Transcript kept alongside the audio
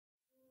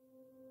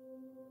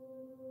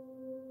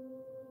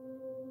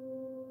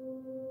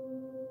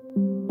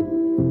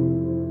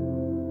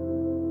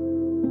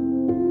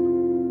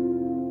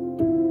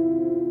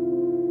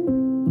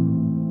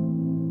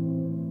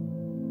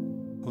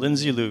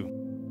Lindsay Lou.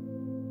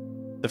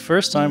 The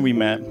first time we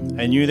met,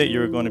 I knew that you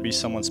were going to be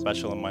someone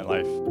special in my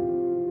life.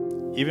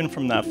 Even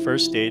from that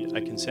first date, I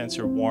can sense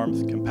your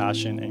warmth,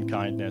 compassion, and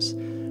kindness,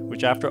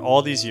 which after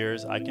all these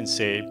years, I can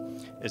say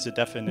is a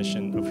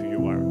definition of who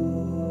you are.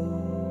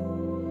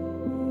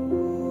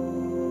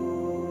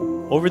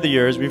 Over the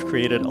years, we've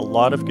created a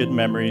lot of good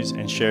memories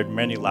and shared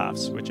many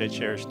laughs, which I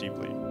cherish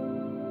deeply.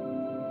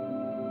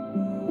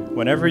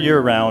 Whenever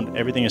you're around,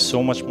 everything is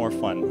so much more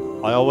fun.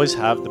 I always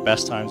have the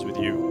best times with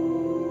you.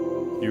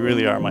 You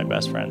really are my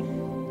best friend.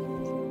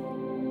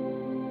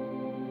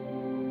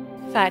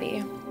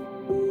 Fadi,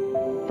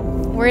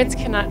 words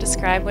cannot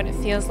describe what it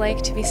feels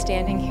like to be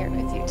standing here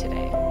with you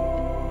today.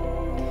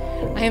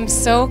 I am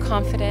so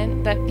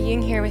confident that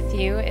being here with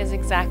you is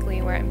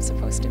exactly where I'm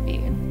supposed to be.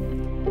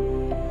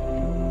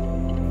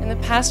 In the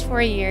past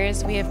 4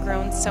 years, we have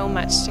grown so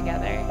much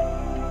together.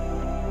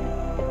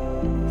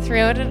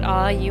 Throughout it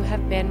all, you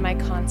have been my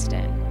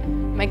constant,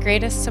 my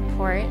greatest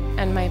support,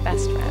 and my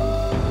best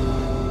friend.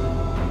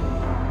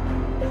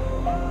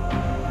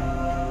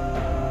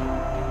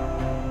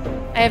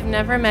 I have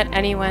never met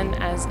anyone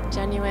as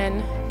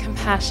genuine,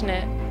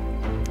 compassionate,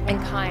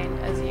 and kind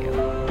as you.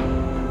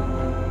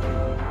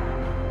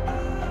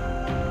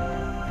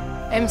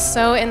 I'm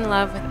so in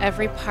love with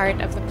every part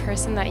of the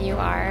person that you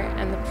are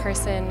and the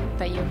person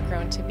that you've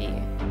grown to be.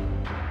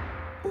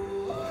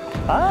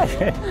 Hi!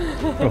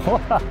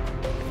 Wow!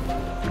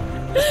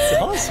 It's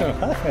awesome!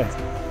 Hi!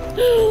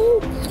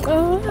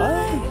 Oh,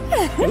 hi!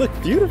 You look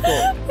beautiful!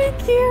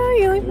 Thank you!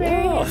 You look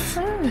very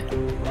handsome.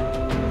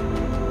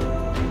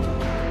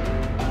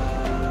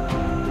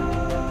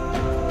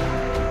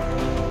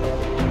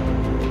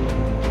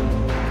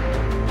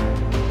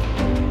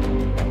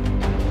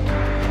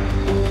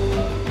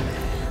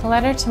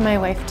 Letter to my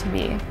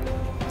wife-to-be.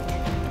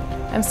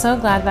 I'm so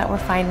glad that we're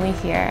finally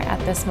here at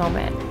this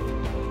moment.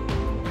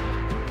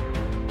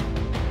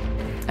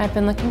 I've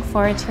been looking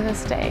forward to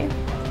this day.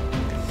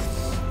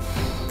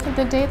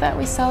 The day that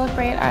we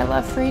celebrate our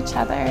love for each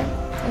other.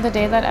 The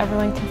day that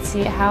everyone can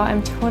see how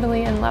I'm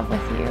totally in love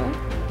with you.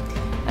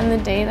 And the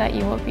day that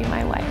you will be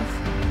my wife.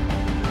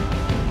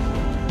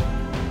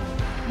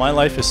 My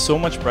life is so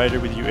much brighter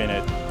with you in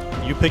it.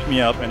 You pick me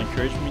up and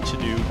encourage me to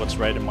do what's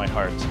right in my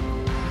heart.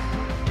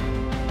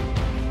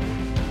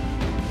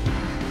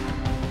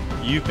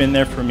 You've been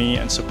there for me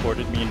and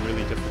supported me in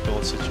really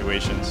difficult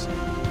situations.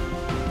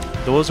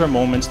 Those are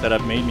moments that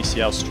have made me see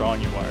how strong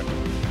you are,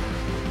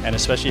 and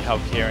especially how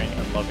caring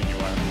and loving you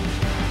are.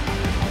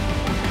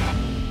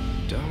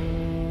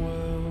 Don't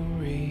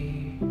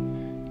worry,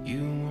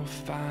 you will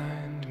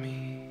find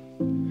me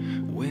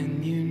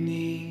when you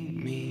need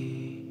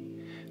me.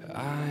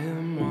 I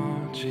am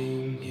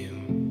watching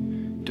you.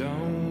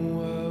 Don't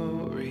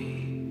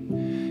worry,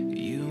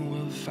 you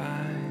will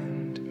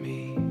find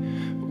me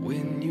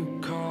when you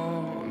call.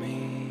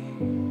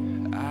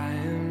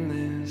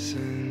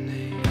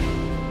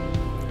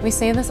 We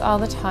say this all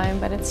the time,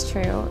 but it's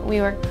true.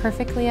 We work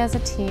perfectly as a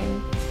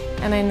team,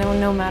 and I know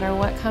no matter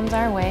what comes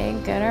our way,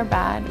 good or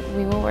bad,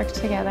 we will work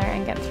together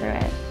and get through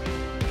it.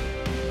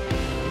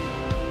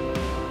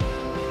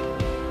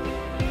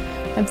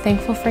 I'm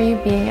thankful for you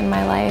being in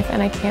my life,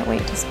 and I can't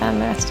wait to spend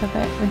the rest of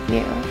it with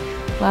you.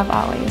 Love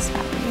always,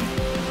 Fadi.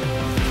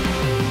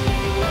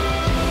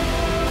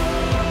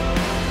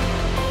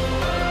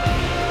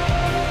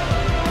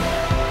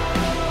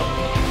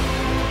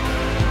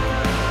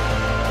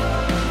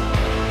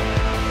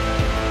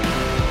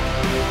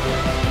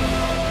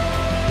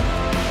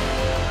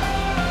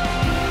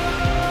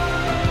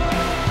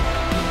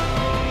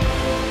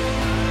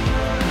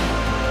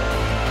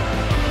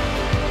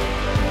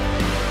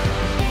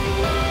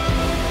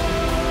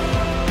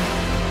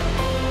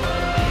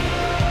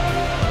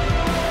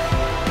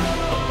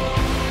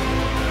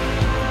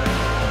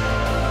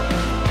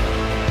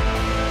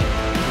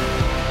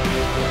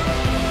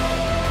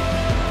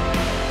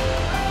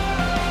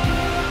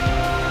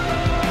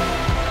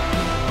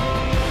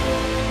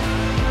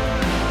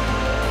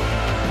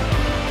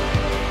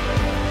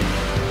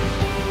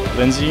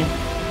 Lindsay,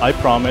 I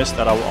promise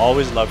that I will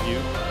always love you,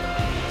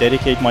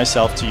 dedicate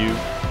myself to you,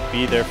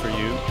 be there for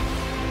you,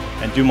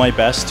 and do my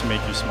best to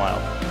make you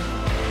smile.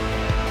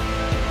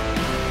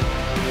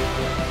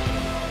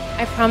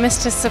 I promise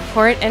to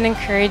support and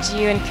encourage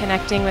you in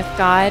connecting with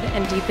God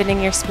and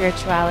deepening your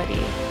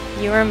spirituality.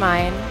 You are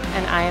mine,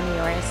 and I am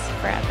yours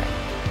forever.